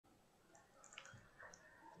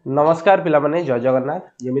नमस्कार पिला माने जय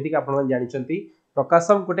जगन्नाथ जमीती कि आपण जानते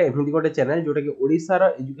प्रकाशम गोटे एमती गोटे चैनल जोटा कि ओडिशार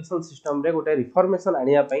एजुकेशन सिस्टम रे गोटे रिफॉर्मेशन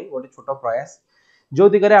आनिया पई गोटे छोट प्रयास जो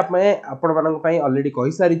दिगरे आपण मानक पई ऑलरेडी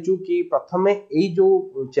कहि सारिचु कि प्रथमे एई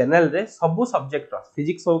जो चैनल रे सब सब्जेक्ट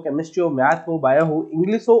फिजिक्स हो केमिस्ट्री हो मैथ हो बायो हो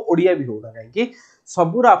इंग्लिश हो ओडिया भी हो ना काहे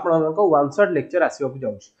सबुर आपण मानक वन शॉट लेक्चर आसीबा को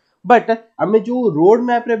जाउछ बट आमे जो रोड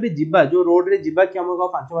मैप रे भी जिबा जो रोड रे जिबा कि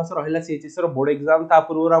हमको 5 मास रहिला सीएचएसई रो बोर्ड एग्जाम ता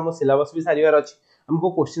पूर्व हम सिलेबस भी सारिवार अछि हमको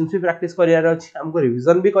क्वेश्चन भी प्रैक्टिस करियार अछि हमको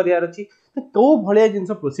रिवीजन भी करियार अछि तो भलिया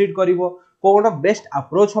जिंस प्रोसीड करिवो कोन बेस्ट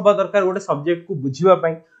अप्रोच होबा दरकार गोटे सब्जेक्ट को बुझिबा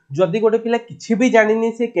पई जदि गोटे पिला किछि भी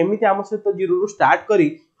जानिनी से केमिति आम सहित जीरो रु स्टार्ट करी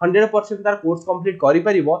 100% तार कोर्स कंप्लीट करि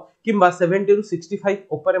परिबो किबा 70 रु 65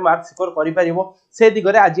 ऊपर मार्क स्कोर करि परिबो से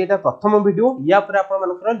दिगरे आज एटा प्रथम वीडियो या पर आपण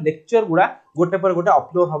मानकर लेक्चर गुडा गोटे पर गोटे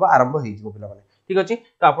अपलोड होबा आरंभ होई जिवो पिला माने ठीक अछि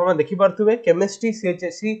तो आपण देखि परथुबे केमिस्ट्री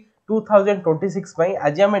सीएचएसई 2026 पई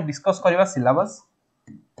आज हम डिस्कस करबा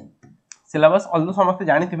सिलेबस ऑल्दो समस्त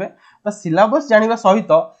जानि थिबे तो सिलेबस जानिबा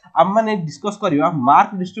सहित हम माने डिस्कस करबा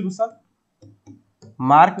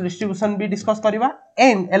मार्क डिस्ट्रीब्यूशन भी डिस्कस करबा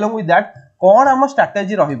एंड अलोंग विथ दैट कोन हम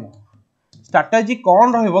स्ट्रेटजी रहिबो स्ट्रेटजी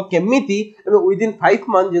कोन रहिबो केमिति विद इन 5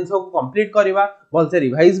 मंथ जिंस को कंप्लीट करबा बोल से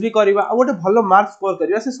रिवाइज भी करबा आ गोटे भलो मार्क स्कोर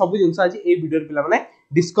करबा से सब जिंस आज ए वीडियो पिला माने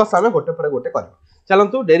डिस्कस हमें गोटे पर गोटे करबा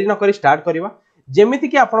चलंतु देरी न करी स्टार्ट करबा जेमिति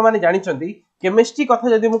कि आपण माने जानि चंदी केमिस्ट्री कथा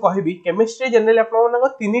जदि मु कहिबी केमिस्ट्री जनरली आपण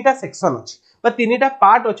मानक तीनटा सेक्शन अछि बा तीनटा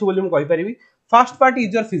पार्ट अछि बोली मु कहि परिबी first part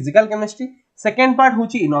is your physical chemistry second part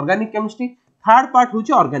होची इनऑर्गेनिक केमिस्ट्री थर्ड पार्ट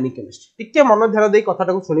होची ऑर्गेनिक केमिस्ट्री टिके मन ध्यान देई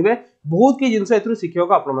कथाटा को सुनिबे बहुत की जिंस एथरु सिखियो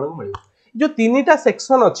को आपण मानक मिलिबो जो तीनटा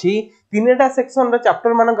सेक्शन अछि तीनटा सेक्शन रो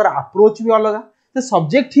चैप्टर मानकर अप्रोच भी अलग से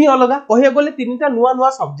सब्जेक्ट ही अलग कहिया गले तीनटा नुवा नुवा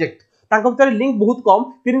सब्जेक्ट तांको भीतर लिंक बहुत कम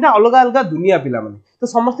तीनटा अलग अलग दुनिया पिला माने तो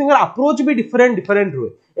समस्त अप्रोच भी डिफरेंट रुए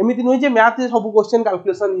एमिति नुई जे मैथ से सब क्वेश्चन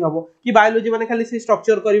कैलकुलेशन ही हबो कि बायोलॉजी माने खाली से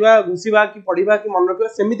स्ट्रक्चर करबा घुसीबा कि पढिबा कि मन रखबा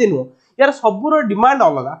सेमिति नु यार सबुर डिमांड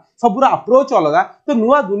अलग सबुर अप्रोच अलग तो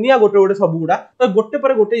नुवा दुनिया गोटे गोटे सब गुडा तो गोटे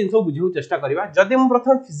पर गोटे जिंस बुझियो चेष्टा करबा जदि हम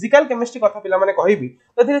प्रथम फिजिकल केमिस्ट्री कथा पिला माने कहिबी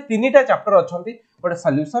तो धीरे तीनटा चैप्टर अछंती गोटे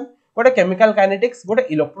सॉल्यूशन गोटे केमिकल काइनेटिक्स गोटे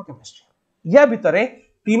इलेक्ट्रोकेमिस्ट्री या भितरे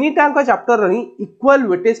तीनटा का चैप्टर रही इक्वल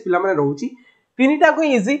वेटेज पिला माने रहउची तीनटा को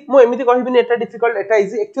इजी मो एमिति कहिबिनी एटा डिफिकल्ट एटा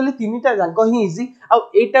इजी एक्चुअली तीनटा जांको ही इजी आ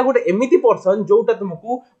एटा गोटे एमिति पर्सन जोटा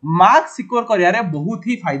तुमको मार्क सिक्योर करिया रे बहुत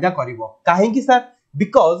ही फायदा करिवो काहे कि सर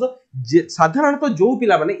बिकॉज़ साधारणतः जो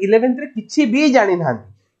पिला माने 11th रे किछि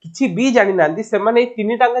भी जानि नांती से माने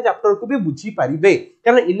तीनटा का चैप्टर को भी बुझी परिबे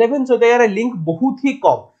कारण 11th सो यार लिंक बहुत ही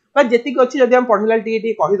कम बट जेतिक अछि जदि हम पढिला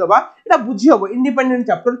टी कहि दबा एटा बुझी हबो इंडिपेंडेंट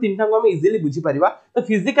चैप्टर तीनटा को हम इजीली बुझी परिबा तो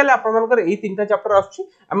फिजिकल आपण मानकर एई तीनटा चैप्टर आछी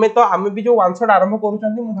हमें भी जो वन शॉट आरंभ करू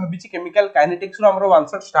चंदी मु भाबिची केमिकल काइनेटिक्स रो हमरो वन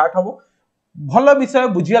शॉट स्टार्ट हबो भलो विषय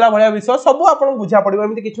बुझियाला भलिया विषय सब आपन बुझा पड़िबो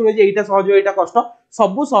एमिति किछु नै जे एटा सहज एटा कष्ट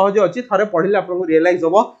सब सहज अछि थरे पढिले आपन को रियलाइज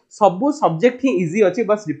होबो सब सब्जेक्ट ही इजी अछि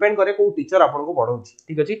बस डिपेंड करे को टीचर आपन को पढौछि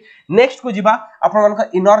ठीक अछि नेक्स्ट को जिबा आपन मानका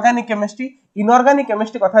इनऑर्गेनिक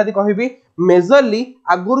केमिस्ट्री कथा यदि कहिबी मेजरली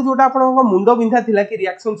आगुर जोटा आपन को मुंडो बिंधा थिला कि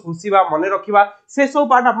रिएक्शंस घुसीबा मने रखिबा से सब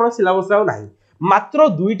पार्ट आपन सिलेबस रे नाही मात्र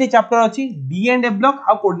दुईटी चैप्टर अछि D and A block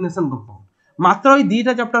uh coordination compound मात्र ई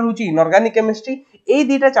दुईटा चैप्टर होची इनऑर्गेनिक केमिस्ट्री ए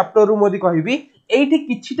दुईटा चैप्टर रु मोदी कहिबी एठी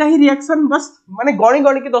किछिटा ही रिएक्शन बस माने गणी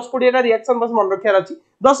गणी के 10 20 टा रिएक्शन बस मन रखियार अछि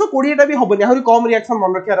 10 20 टा भी होबनी आहुरी कम रिएक्शन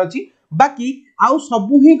मन रखियार अछि बाकी आउ सब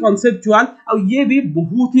ही कांसेप्चुअल आ ये भी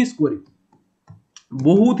बहुत ही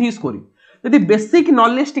स्कोरिंग यदि बेसिक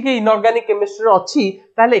नॉलेज टिके इनऑर्गेनिक केमिस्ट्री रो अछि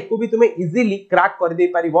ताले एको भी तुमे इजीली क्रैक कर दे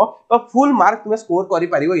परिबो तो फुल मार्क तुमे स्कोर करि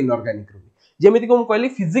परिबो इनऑर्गेनिक रो जेमिति को कहली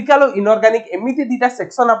फिजिकल और इनऑर्गेनिक एमिति दीटा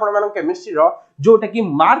सेक्शन आपण मानो केमिस्ट्री रो जोटा कि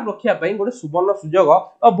मार्क रखिया पई गोटे सुवर्ण सुजोग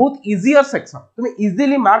और बहुत इजीयर सेक्शन तुमे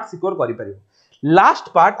इजीली मार्क सिक्योर करि परिबो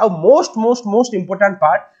लास्ट पार्ट और मोस्ट इंपोर्टेंट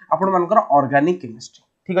पार्ट आपण मानकर ऑर्गेनिक केमिस्ट्री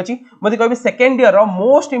ठीक अछि मते कहबी सेकंड ईयर रो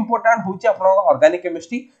मोस्ट इंपोर्टेंट होची आपण ऑर्गेनिक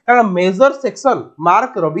केमिस्ट्री कारण मेजर सेक्शन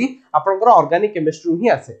मार्क रो भी आपनकर ऑर्गेनिक केमिस्ट्री ही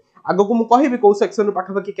आसे आगो को मु कहबी को सेक्शन रो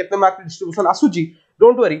पाठा बाकी केते मार्क डिस्ट्रीब्यूशन आसुची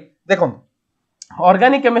डोंट वरी देखो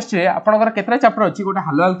ऑर्गेनिक केमिस्ट्री आपनकर केतरा चैप्टर अछि गोटे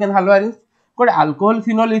हालो अल्केन हालो आयन्स गोटे अल्कोहल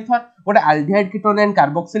फिनोल ईथर गोटे aldehyde ketone and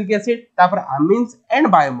carboxylic acid तापर अमीन्स एंड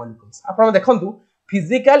बायोमोलिक्यूल्स आपण देखंतु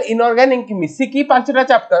फिजिकल इनऑर्गेनिक मिसी की पांचटा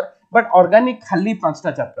चैप्टर बट ऑर्गेनिक खाली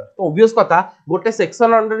पांचटा चैप्टर तो ऑब्वियस कथा गोटे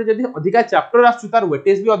सेक्शन अंडर जदी अधिका चैप्टर आसु तार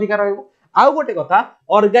वेटेज भी अधिका रहइबो आउ गोटे कथा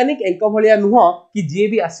ऑर्गेनिक एक भलिया नुह कि जे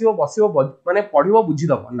भी आसीबो बसिबो माने पढिबो बुझी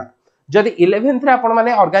दबो ना जदी 11th रे आपण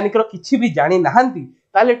माने ऑर्गेनिक रो किछि भी जानि नाहंती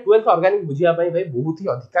ताले 12th ऑर्गेनिक बुझिया पई भाई बहुत ही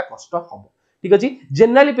अधिका कष्ट हबो ठीक अछि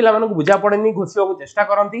जनरली पिला मानको बुझा पड़ेनी घोसिबा को चेष्टा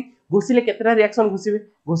करंती घोसिले केतरा रिएक्शन घोसिबे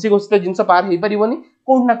घोसी तो जिंस पार हे परिबोनी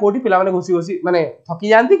कोड ना कोडी पिला माने घोसी माने थकी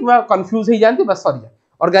जानती कि कंफ्यूज हे जानती बस सरी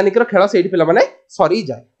ऑर्गेनिक रो खेल सेठी पिला माने सरी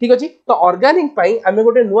जाए ठीक अछि तो ऑर्गेनिक पई आमे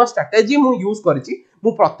गोटे नुवा स्ट्रेटजी मु यूज करछि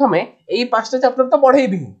मु प्रथमे एई पांचटा चैप्टर तो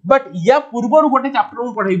पढेबी बट या पूर्व गोटे चैप्टर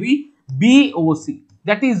मु पढेबी BOC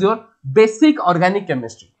that is your basic organic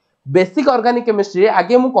chemistry basic organic chemistry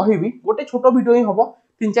आगे मु कहिबी गोटे छोटो वीडियो ही हबो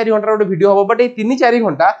 3-4 घंटा गोटे वीडियो हबो बट ए 3-4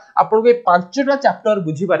 घंटा आपन को पांचटा चैप्टर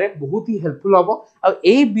बुझी पारे बहुत ही हेल्पफुल हबो आ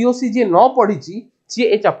ए बीओसी जे न पढिची सी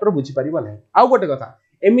ए चैप्टर बुझी परिबो नै आ गोटे कथा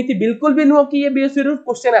एमिति बिल्कुल भी नुह कि ये बीओसी रो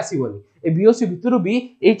क्वेश्चन आसीबोनी ए बीओसी भितरु भी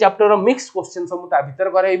ए चैप्टर रो मिक्स क्वेश्चन सब ता भीतर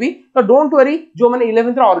करैबी तो डोंट वरी जो माने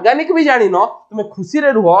 11th रो ऑर्गेनिक भी जानि न तुमे खुशी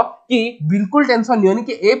रे रहो कि बिल्कुल टेंशन नियोनी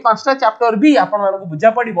कि ए पांचटा चैप्टर भी आपन मानको बुझा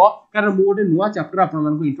पड़िबो कारण मु गोटे नुवा चैप्टर आपन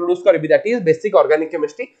मानको इंट्रोड्यूस करबी that is basic organic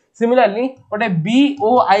chemistry similarly गोटे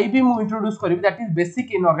बीओआई भी मु इंट्रोड्यूस करबी that is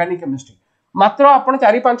basic inorganic chemistry मात्र आपण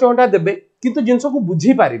 4-5 घंटा देबे किंतु जिंस को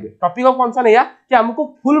बुझी पारिबे टॉपिक ऑफ कंसर्न या कि हमको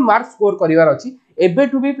फुल मार्क स्कोर करिवार अछि एबे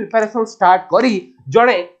टू बी प्रिपरेशन स्टार्ट करी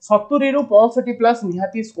जणे 70 रु 65 प्लस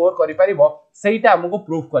निहाती स्कोर करि परिबो सेटा हमको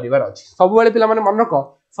प्रूफ करिवार अछि सब बेले पिला माने मन रखो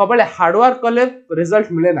सब बेले हार्ड वर्क कले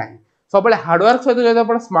रिजल्ट मिले नाही सब बेले हार्ड वर्क सहित जदि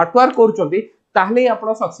आपण स्मार्ट वर्क करूचंती ताहले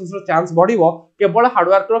आपण सक्सेस रो चांस बढ़िबो केवल हार्ड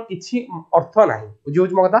वर्क रो किछि अर्थ नाही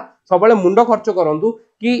बुझियोच म कथा सब बेले मुंडो खर्च करंतु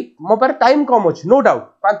कि मो पर टाइम कम अछि नो डाउट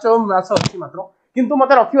 5 मास अछि मात्र किंतु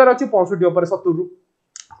मते रखिवार अछि 65 ऊपर 70 रु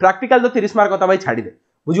प्रैक्टिकल तो 30 मार्क कथा भाई छाडी दे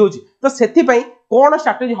बुझियोची तो सेति पई कोन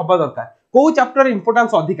स्ट्रेटजी हबा दरकार को चैप्टर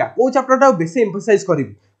इंपोर्टेंस अधिका को चैप्टर टा बेसी एम्फसाइज करबी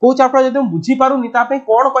को चैप्टर जदि बुझी पारु नि ता पई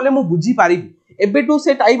कोन कले मु बुझी पारिबी एबे टू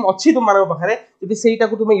से टाइम अछि तुम मानक पाखरे जदि सेटा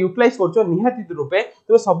को तुम यूटिलाइज करछो निहाती रूपे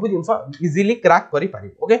तुम सब जिंस इजीली क्रैक करि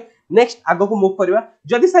पारिबो ओके नेक्स्ट आगो को मूव करबा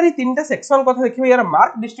जदि सारी तीनटा सेक्शन कथा देखिबो यार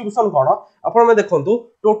मार्क डिस्ट्रीब्यूशन कोन आपण में देखंतु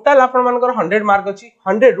टोटल आपण मानकर 100 मार्क अछि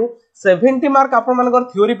 100 रु 70 मार्क आपण मानकर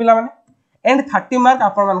थ्योरी पिला माने एंड 30 मार्क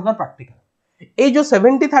आपण मानकर प्रैक्टिकल ए जो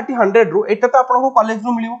 70 30 100 रु एटा तो आपण को कॉलेज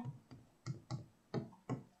रु मिलिबो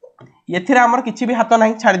एथिरे हमर किछि भी हाथ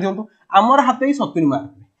नाही छाडी दियंतु हमर हाथ ही 70 मार्क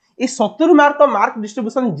ए 70 मार्क का मार्क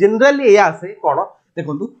डिस्ट्रीब्यूशन जनरली ए आसे कोन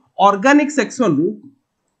देखंतु ऑर्गेनिक सेक्शन रु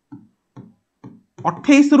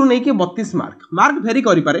 28 रु नै कि 32 मार्क वेरी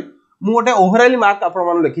करि पारे मु गोटे ओवरऑल मार्क आपण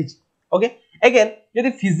मान लिखि छी ओके अगेन यदि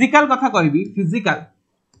फिजिकल कथा कहबी फिजिकल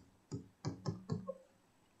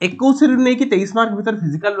 21 रु नै कि 23 मार्क भीतर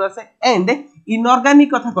फिजिकल रु आसे एंड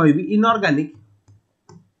इनऑर्गेनिक कथा कहबी इनऑर्गेनिक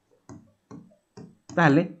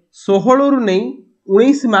ताले 16 रु नै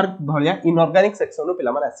 19 मार्क भलिया इनऑर्गेनिक सेक्शन रो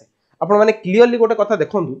पिला माने आसे आपण माने क्लियरली गोटे कथा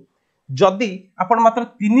देखंतु जदी आपण मात्र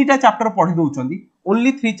 3टा चैप्टर पढि दोउचंदी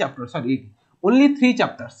only 3 chapter sorry only 3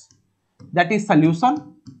 chapters that is solution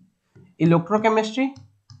electrochemistry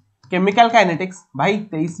chemical kinetics भाई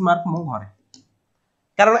 23 मार्क मो घरे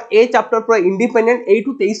कारण ए चैप्टर पूरा इंडिपेंडेंट 8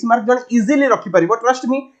 टू 23 मार्क जन इजीली रखि परिबो ट्रस्ट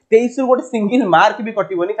मी 23 रु गोटे सिंगल मार्क भी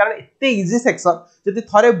कटिबोनी कारण एते इजी सेक्शन जदि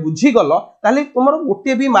थरे बुझी गलो ताले तुमरो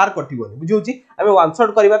गोटे भी मार्क कटिबोनी बुझियोची हमें वन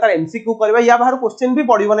शॉट करबा तार एमसीक्यू करबा या बाहर क्वेश्चन भी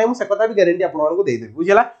पडिबो नै मु से कथा भी गारंटी आपन मानको दे देबी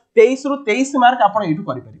बुझिला 23 रु 23 मार्क आपन एटू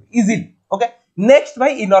करि परिबे इजीली ओके नेक्स्ट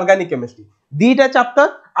भाई इनऑर्गेनिक केमिस्ट्री दीटा चैप्टर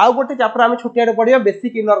आउ गोटे चैप्टर हमें छोटियाडे पढिया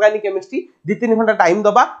बेसिक इनऑर्गेनिक केमिस्ट्री 2-3 घंटा टाइम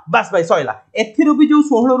दबा बस भाई सइला एथिरु भी जो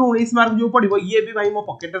 16 रु 19 मार्क जो पडिबो ये भी भाई मो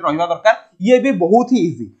पॉकेट रे रहबा दरकार ये भी बहुत ही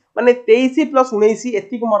इजी माने 23 प्लस 19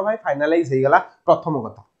 एति को मोर भाई फाइनलाइज हे गला प्रथम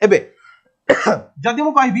कथा एबे जदि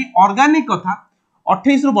मु कहबी ऑर्गेनिक कथा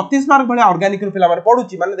 28 रु 32 मार्क भले ऑर्गेनिक रो पिला माने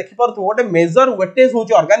पढुची माने देखि परथु गोटे मेजर वेटेज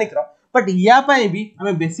होची ऑर्गेनिक रो बट या पई भी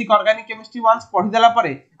हमें बेसिक ऑर्गेनिक केमिस्ट्री वंस पढि देला परे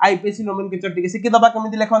आईपीएससी नोमेनक्लेचर टिके सिखि दबा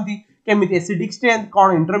केमिति लेखंती केमिति एसिडिक स्ट्रेंथ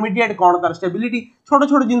कोन इंटरमीडिएट कोन तार स्टेबिलिटी छोटो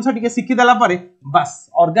छोटो जिंस टिके सिखि देला परे बस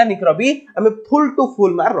ऑर्गेनिक रो भी हमें फुल टू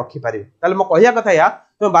फुल मार्क रखि पारिबे ताले म कहिया कथा या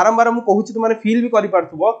तो बारंबार मु कहूची तुम फील भी करि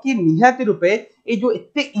पारथुबो कि निहाती रूपे ए जो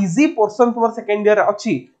एते इजी पोर्शन तुम सेकंड ईयर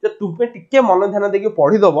अछि जे तुमे टिके मन ध्यान देके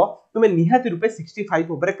पढि दबो तुमे निहाती रूपे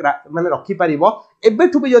 65 ऊपर माने रखि पारिबो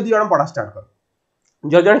एबेठु भी जदी जण पढा स्टार्ट कर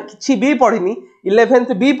जो जण किछि भी पढिनी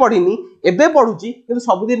 11th भी पढिनी एबे पढुची किंतु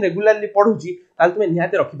सब दिन रेगुलरली पढुची ताल तुमे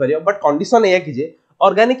निहाती रखि पारियो बट कंडीशन ए कि जे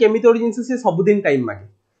ऑर्गेनिक केमिति ओडी जिंस से सब दिन टाइम मागे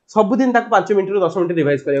सब दिन ताको 5 मिनिट रु 10 मिनिट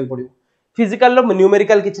रिवाइज करिया पड़ियो फिजिकल लो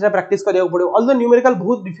न्यूमेरिकल किछना प्रैक्टिस करिया पड़ियो ऑल्दो न्यूमेरिकल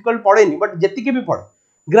बहुत डिफिकल्ट पड़ेनी बट जति के भी पड़े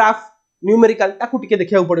ग्राफ न्यूमेरिकल ताकू टिके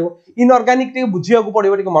देखिया पड़ियो इनऑर्गेनिक टिके बुझिया को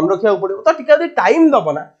पड़ियो टिके मन रखिया पड़ियो तो टिके टाइम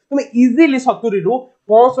दबो ना तुमे इजीली 70 रु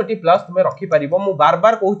 65 प्लस तुमे रखि पारिबो मु बार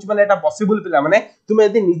बार कहूची माने एटा पॉसिबल पिला माने तुमे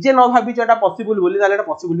यदि निजे न भाबी एटा पॉसिबल बोली ताले एटा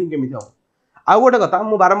पॉसिबल ही केमिति हो आ गोटे कथा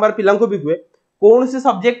मु बारंबार पिलां को भी कुए कोन से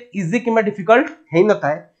सब्जेक्ट इजी किमा डिफिकल्ट हेइ न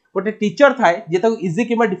थाए गोटे टीचर थाए जे ताको इजी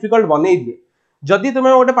किमा डिफिकल्ट बनै दिए जदि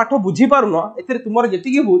तुमे गोटे पाठ बुझी पारुनो एथिरे तुमर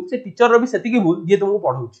जेतिकी भूल से टीचर रो भी सेतिकी भूल जे तुमको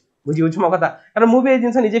पढौची बुझी होछ म कथा कारण मु भी ए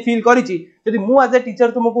जिंस निजे फील करिची जदि मु एज ए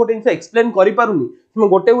टीचर तुमको गोटे जिंस एक्सप्लेन करि पारुनी तुम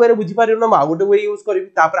गोटे वे रे बुझी पारियो न मा गोटे वे यूज करबी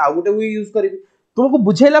तापर आ गोटे वे यूज करबी तुमको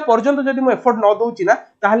बुझेला पर्यंत जदि मु एफर्ट न दउची ना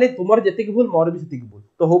ताहले तुमर जति भूल मोर भी सेति भूल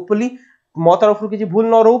तो होपफुली मो तरफ किसी भूल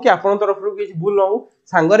न रहू कि आपन तरफ किसी भूल न हो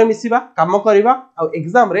सांगरे मिसिबा काम करबा आ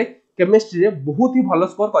एग्जाम रे केमिस्ट्री रे बहुत ही भलो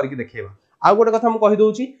स्कोर करके देखेबा आ गोटे कथा मु कहि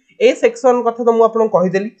दउची ए सेक्शन कथा तो मु आपन कहि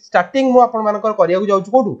देली स्टार्टिंग मु आपन मानकर करिया को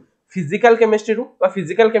जाउची कोठू फिजिकल केमिस्ट्री रू बा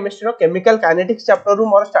फिजिकल केमिस्ट्री रो केमिकल काइनेटिक्स चैप्टर रू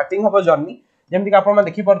मोर स्टार्टिंग हबो जर्नी जेमति कि आपन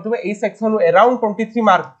देखि परथुबे ए सेक्शन रू अराउंड 23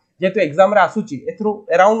 मार्क जेतु एग्जाम रे आसुची एथरु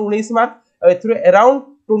अराउंड 19 मार्क एथरु अराउंड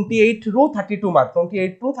 28 रू 32 मार्क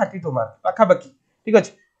 28 टू 32 मार्क पाखा बाकी ठीक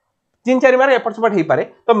अछि 3-4 मार्क एपट सपट हे पारे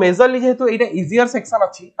तो मेजरली जेतु एटा इजियर सेक्शन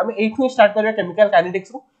अछि हम एठु स्टार्ट करिया केमिकल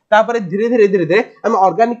काइनेटिक्स रू तापर धीरे धीरे हम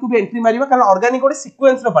ऑर्गेनिक को भी एंट्री मारिबा कारण ऑर्गेनिक गोटे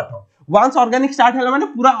सीक्वेंस रो पाठ वंस ऑर्गेनिक स्टार्ट हैला माने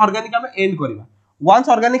पूरा ऑर्गेनिक हम एंड करबा वंस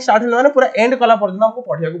ऑर्गेनिक स्टार्ट हैला माने पूरा एंड कला पर्यंत हमको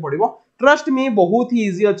पढिया को पड़िबो ट्रस्ट मी बहुत ही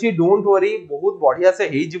इजी अछि डोंट वरी बहुत बढ़िया से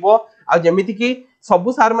हे जिवो आ जेमिति कि सब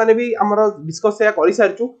सार माने भी हमरो डिस्कस या करि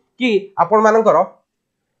सारचू कि आपण मानकर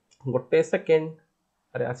गोटे सेकंड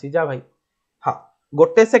अरे आसी जा भाई हां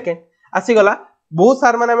गोटे सेकंड आसी गला बहुत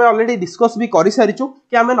सार माने हमें ऑलरेडी डिस्कस भी करि सारिचू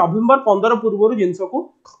कि हमें नवंबर 15 पूर्व जिंस को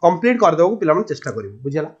कंप्लीट कर देबो पिला मन चेष्टा करिवो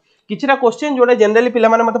बुझिला किछरा क्वेश्चन जोडे जनरली पिला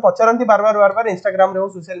माने मते पचारंती बार-बार इंस्टाग्राम रे हो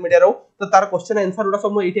सोशल मीडिया रे हो तो तार क्वेश्चन आंसर उडा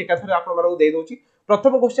सब मु एठी एकाथरे आपण मानको दे दोची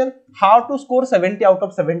प्रथम question how to score 70 out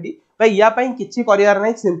of 70 भाई या पई किछि करियार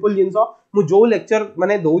नै सिंपल जिंस मु जो लेक्चर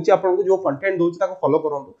माने दोची आपण को जो कंटेंट दोची ताको फॉलो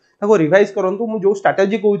करंतु ताको रिवाइज करंतु मु जो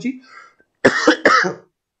स्ट्रेटजी कहूची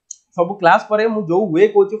सब क्लास परे मु जो वे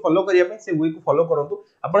कहूची फॉलो करिया पे से वे को फॉलो करंतु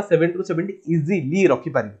आपण 70 टू 70 इजीली रखि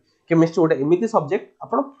पारिबे केमिस्ट्री गोटे एमिति सब्जेक्ट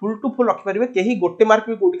आपण फुल टू फुल रखि पारिबे केही गोटे मार्क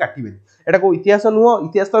भी कोठी काटिबे एटा को इतिहास नुहो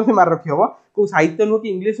इतिहास तो भी मार्क रखि हबो को साहित्य नु कि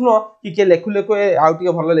इंग्लिश नु कि के लेखु लेखु आउ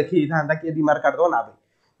टिके भलो लेखि थांदा के दी मार्क काट दो ना बे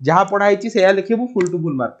जहां पढाइची सेया लेखिबु फुल टू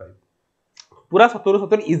फुल मार्क पाइबे पूरा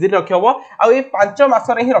 70 इजी रखि हबो आ ए 5 मास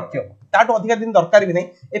रे ही रखि हबो ताटो अधिक दिन दरकार भी नै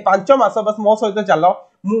ए 5 मास बस मो सहित चलो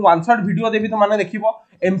मु वन शॉट वीडियो देबी तो माने देखिबो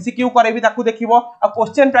एमसीक्यू करेबी ताकू देखिबो आ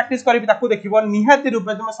क्वेश्चन प्रैक्टिस करेबी ताकू देखिबो निहाती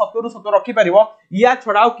रूपे तुम 70 रखि परिबो या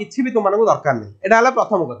छडाओ किछि भी तुमनको दरकार नै एटा हला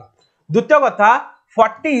प्रथम कथा द्वितीय कथा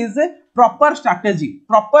व्हाट इज प्रॉपर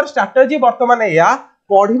स्ट्रेटजी वर्तमान या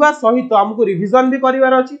पढिबा सहित हमको रिवीजन भी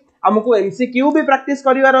करिवार अछि हमको एमसीक्यू भी प्रैक्टिस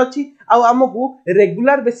करिवार अछि आ हमको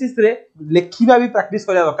रेगुलर बेसिस रे लेखिबा भी प्रैक्टिस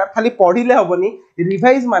करिया दरकार खाली पढिले हबनी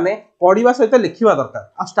रिवाइज माने पढिबा सहित लेखिबा दरकार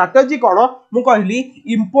आ स्ट्रेटजी कोन मु कहली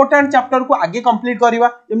इंपोर्टेंट चैप्टर को आगे कंप्लीट करिवा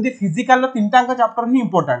जेमति फिजिकल रो तीनटा का चैप्टर ही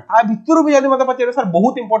इंपोर्टेंट आ भितरु भी यदि मते पचारे सर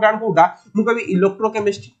बहुत इंपोर्टेंट कोटा मु कहबी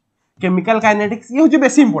इलेक्ट्रोकेमिस्ट्री केमिकल काइनेटिक्स ये होजे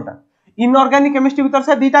बेसी इंपोर्टेंट इनऑर्गेनिक केमिस्ट्री भीतर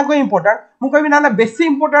से दीटा को इंपोर्टेंट मु कहबी ना बेसी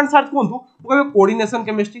इंपोर्टेंट सर कोंतु मु कहबी कोऑर्डिनेशन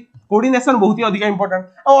केमिस्ट्री कोऑर्डिनेशन बहुत ही अधिक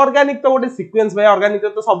इंपोर्टेंट और ऑर्गेनिक तो गोटे सीक्वेंस भाई ऑर्गेनिक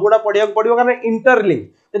तो सब गुडा पढिया पडियो कारण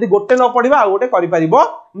इंटरलिंक यदि गोटे न पढिबा आ गोटे करि परिबो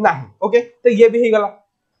नाही ओके तो ये भी हे गला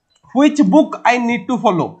which book I need to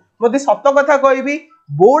follow मते सत्य कथा कहबी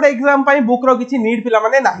बोर्ड एग्जाम पाई बुक रो किछि नीड पिला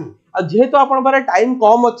माने नाही आ जेहेतु आपण बारे टाइम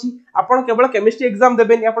कम अछि आपण केवल केमिस्ट्री एग्जाम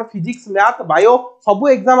देबेनी आपण फिजिक्स मैथ बायो सब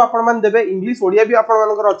एग्जाम आपण मान देबे इंग्लिश ओडिया भी आपण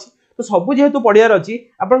मानकर अछि तो सब जेहेतु पढियार अछि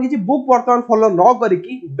आपण किछि बुक वर्तमान फॉलो न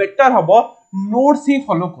करिकि बेटर हबो नोट्स ही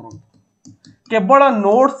फॉलो करू केवल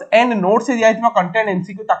नोट्स एंड नोट्स से दियाइतबा कंटेंट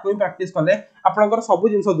एमसीक्यू ताकू ही प्रैक्टिस करले आपनकर सब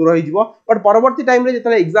जिंस दूर होई जिवो बट परवर्ती टाइम रे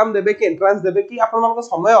जतले एग्जाम देबे कि एंट्रेंस देबे कि आपन मानको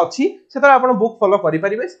समय अछि सेतले आपन बुक फॉलो करि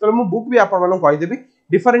परिबे सेतले मु बुक भी आपन मानको कहि देबी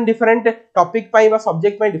डिफरेंट टॉपिक पई बा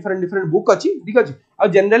सब्जेक्ट पई डिफरेंट बुक अछि ठीक अछि आ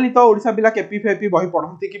जनरली तो ओडिसा पिला केपी फेपी बही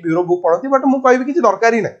पढंती कि ब्यूरो बुक पढंती बट मु कहबी कि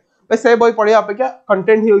दरकार ही नै बे से बही पढिया अपेक्षा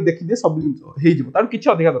कंटेंट ही देखि दे सब जिंस हे जिवो तार किछ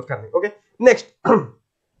अधिक दरकार नै okay next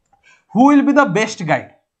who will be the best guide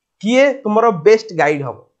किए तुमरो बेस्ट गाइड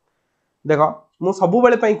हबो देखो मु सबु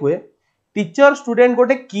बेले पई कोए टीचर स्टूडेंट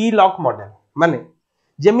गोटे की लॉक मॉडल माने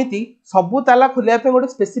जेमिति सबु ताला खुलिया पे गोटे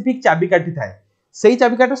स्पेसिफिक चाबी काठी थाए सेही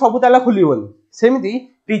चाबी काठी सबु ताला खुलिबोनी सेमिति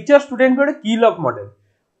टीचर स्टूडेंट गोटे की लॉक मॉडल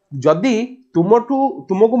जदी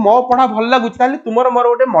तुमको मो पढ़ा भल लागु ताले तुमरो मोर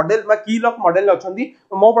गोटे मॉडल बा की लॉक मॉडल अछंदी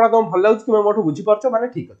मो पढ़ा तुम भल लागु तुम मोठो बुझी परछो माने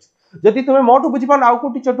ठीक अछि जदी तुम मोठो बुझी पर आउ को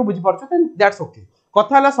टीचर तो बुझी परछो देन दैट्स ओके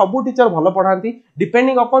कथा हला सब टीचर भलो पढ़ांती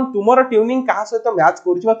डिपेंडिंग अपन तुमरो ट्यूनिंग कहा सहित मैच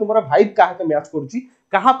करूची बा तुमरो वाइब कहा सहित मैच करूची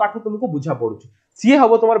कहा पाठ तुमको बुझा पडुची सी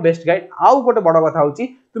हबो तुमर बेस्ट गाइड आउ गोटे बड़ कथा होची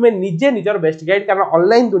तुमे निजे निजर बेस्ट गाइड कारण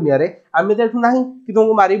ऑनलाइन दुनिया रे आमे देठु नाही कि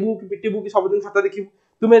तुमको मारिबु कि पिटिबु कि सब दिन खाता देखिबु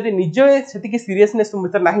तुमे यदि निजे सेति कि सीरियसनेस तुम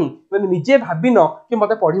भीतर नाही तुमे निजे भाबिनो कि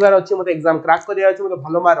मते पढिबार अछि मते एग्जाम क्रैक करियार अछि मते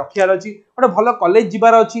भलो मार्क रखियार अछि ओटे भलो कॉलेज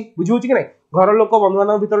जिबार अछि बुझिउची कि नै घर लोक बंधु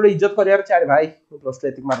बांधव भीतर इज्जत करियार अछि अरे भाई प्लस 2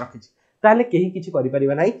 एतिक मार्क रखिछि ताले केही किछि करि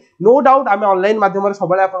परिबा नाही नो डाउट आमे ऑनलाइन माध्यम रे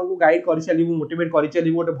सबले आपन को गाइड करि चलिबु मोटिवेट करि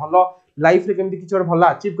चलिबु ओटे भलो लाइफ रे केमति किछि ओटे भलो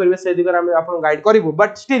अचीव करिवे से दिगर आमे आपन गाइड करिवु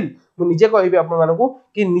बट स्टिल मु निजे कहबी आपन मानको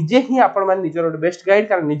कि निजे ही आपन मान निजर ओटे बेस्ट गाइड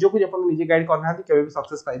कारण निजो को जे आपन निजे गाइड करनांती केबे भी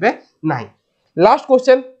सक्सेस पाइबे नाही last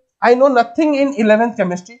question, I know nothing in 11th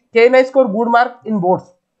chemistry, can I score good mark in boards?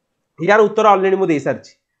 यार उत्तर ऑलरेडी मु दे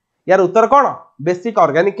सारछि। यार उत्तर कोन? Basic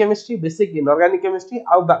organic chemistry, basic inorganic chemistry.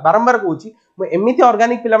 आ बारंबार कहूची मु एमिति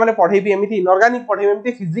ऑर्गेनिक पिला माने पढेबी, एमिति इनऑर्गेनिक पढेबी,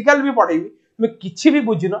 एमिति फिजिकल भी पढेबी, तुम किछि भी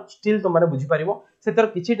बुझिनो स्टिल तुम माने बुझी परिबो। सेतर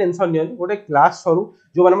किछि टेंशन नियनि, गोटे क्लास सरू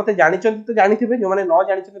जो माने मते जानि चंती तो जानिथिबे, जो माने न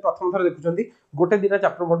जानि चंती प्रथम थर देखुचंती गोटे दिटा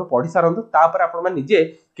चैप्टर मोटो पढी सारंतु, तापर आपण माने निजे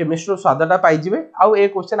केमिस्ट्री स्वादटा पाइ जिवे। आ ए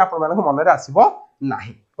क्वेश्चन आपण माने मन रे आसीबो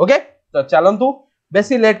नाही। ओके, तो चलंतु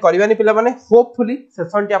बेसी लेट करबानी पिला माने। होपफुली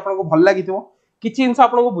सेशन टी आपन को भल लागिथिबो, किछि जिंस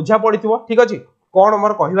आपन को बुझा पड़िथिबो। ठीक अछि, कोन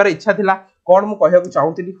मोर कहिबार इच्छा थिला, कोन मु कहिया को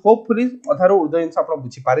चाहूतिली, होपफुली अधारो उर्दो जिंस आपन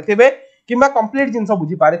बुझी पारिथिबे किबा कंप्लीट जिंस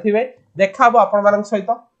बुझी पारिथिबे। देखाबो आपन मानन सहित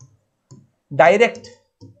डायरेक्ट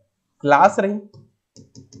क्लास रही।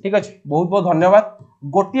 ठीक अछि, बहुत बहुत धन्यवाद।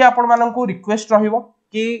 गोटी आपण मानन को रिक्वेस्ट रहिबो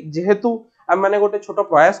कि जेहेतु हम माने गोटे छोटो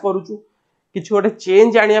प्रयास करूछु, किछि गोटे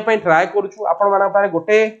चेंज आनिया पय ट्राई करूछु, आपण मानन पारे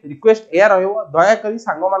गोटे रिक्वेस्ट एया रहइबो, दया करी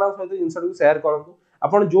सांग मानन सहित जिंसटू शेयर करंतु।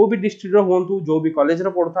 आपण जो भी डिस्ट्रिक्ट रो होंतु, जो भी कॉलेज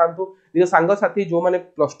रो पढथांतु, निज सांग साथी जो माने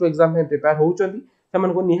प्लस 2 एग्जाम में प्रिपेयर होउचंती,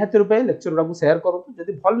 सेमन को निहाती रुपे लेक्चर को शेयर करंतु।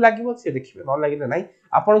 जदि भल लागिवो से देखिबे, न लागिले नाही।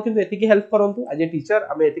 आपण किंतु एतिकी हेल्प करंतु। आज ए टीचर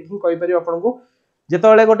आमे एतिकी कहि परियो आपण को,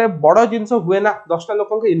 जेतबेले गोटे बड़ जिंस हुए ना, 10टा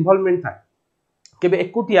लोकन के इन्वॉल्वमेंट थाए, केबे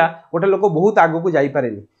एकुटिया गोटे लोक बहुत आगो को जाई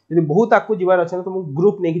पारेनी। यदि बहुत आगो जीवार अछि तो मु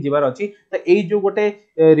ग्रुप नेकी जीवार अछि, तो एई जो गोटे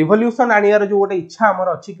रिवोल्यूशन आनियार जो गोटे इच्छा हमर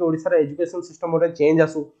अछि कि ओडिसा रे एजुकेशन सिस्टम गोटे चेंज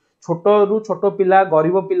आसु। छोटो रु छोटो पिला,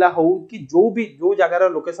 गरीब पिला हो कि जो भी जो जगार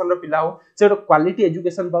लोकेशन रो पिला हो, से क्वालिटी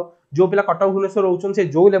एजुकेशन पाओ। जो पिला कटक भुवनेश्वर रहउछन से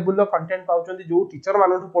जो लेवल रो कंटेंट पाउछन, जो टीचर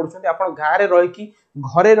मानन पढुछन, आपण गां रे रहि कि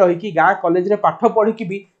घरे रहि कि गां कॉलेज रे पाठ पढि कि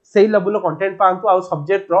भी सेही लेवल रो कंटेंट पांतु, आ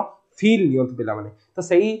सब्जेक्ट रो फील नियंतु पिला माने। तो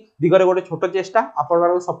सही दिगरे गोटे छोटो चेष्टा, आपण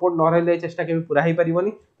मानको सपोर्ट न रहले चेष्टा केबे पूरा ही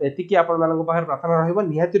परिबोनी। तो एतिकी आपण मानको बाहर प्रार्थना रहइबो,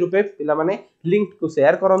 निहाती रूपे पिला माने लिंक को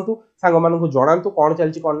शेयर करंतु, सांग मानको जणांतु कोन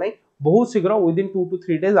चलची कोन नै। बहुत शीघ्र विदिन 2 to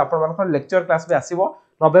 3 डेज आपण मानको लेक्चर क्लास भी आसीबो।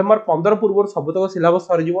 नवंबर 15 पूर्व सबतक सिलेबस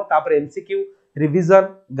सरि जिवो, तापर एमसीक्यू, रिवीजन,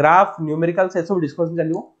 ग्राफ, न्यूमेरिकल से सब डिस्कशन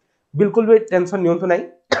चलिवो। बिल्कुल भी टेंशन नियंतु नै।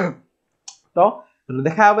 तो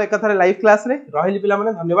देखा अब एक लाइव क्लास रे। रहिली पिला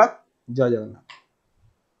माने, धन्यवाद। जय जगन्नाथ।